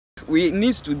we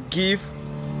need to give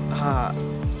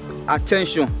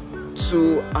attention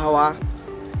to our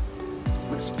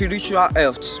spiritual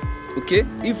health. Okay,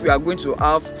 if we are going to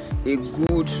have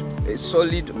a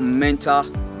solid mental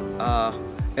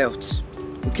health,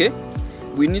 okay,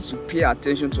 we need to pay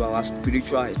attention to our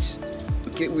spiritual health.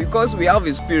 Okay, because we have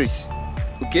a spirit.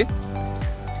 Okay,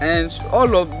 and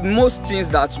most things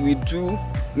that we do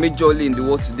majorly in the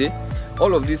world today,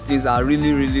 all of these things are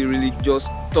really just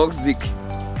toxic.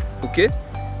 Okay,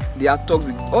 they are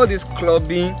toxic. All this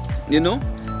clubbing,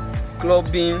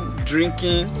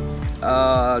 drinking,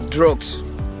 drugs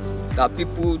that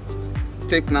people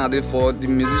take nowadays for the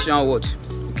musician world,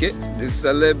 okay, the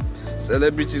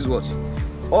celebrities world,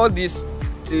 all these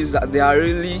things, they are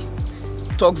really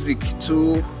toxic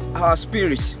to our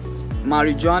spirit.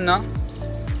 Marijuana,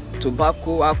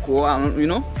 tobacco, alcohol,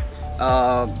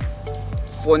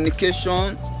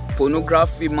 fornication,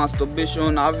 pornography,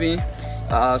 masturbation, having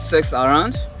sex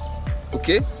around,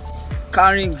 okay,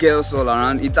 carrying girls all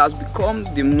around, it has become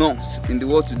the norms in the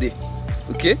world today.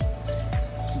 Okay,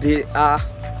 they are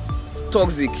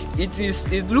toxic.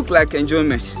 It look like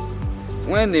enjoyment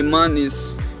when a man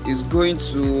is going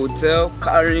to hotel,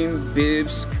 carrying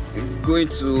babes, going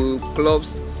to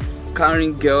clubs,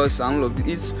 carrying girls, and all of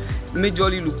this. It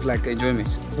majorly look like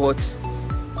enjoyment, but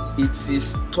it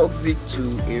is toxic to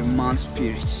a man's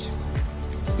spirit.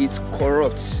 It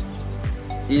corrupts.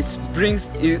 It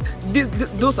brings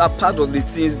those are part of the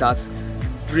things that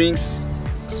brings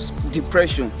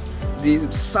depression,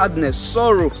 the sadness,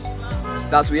 sorrow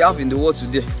that we have in the world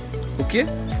today. Okay,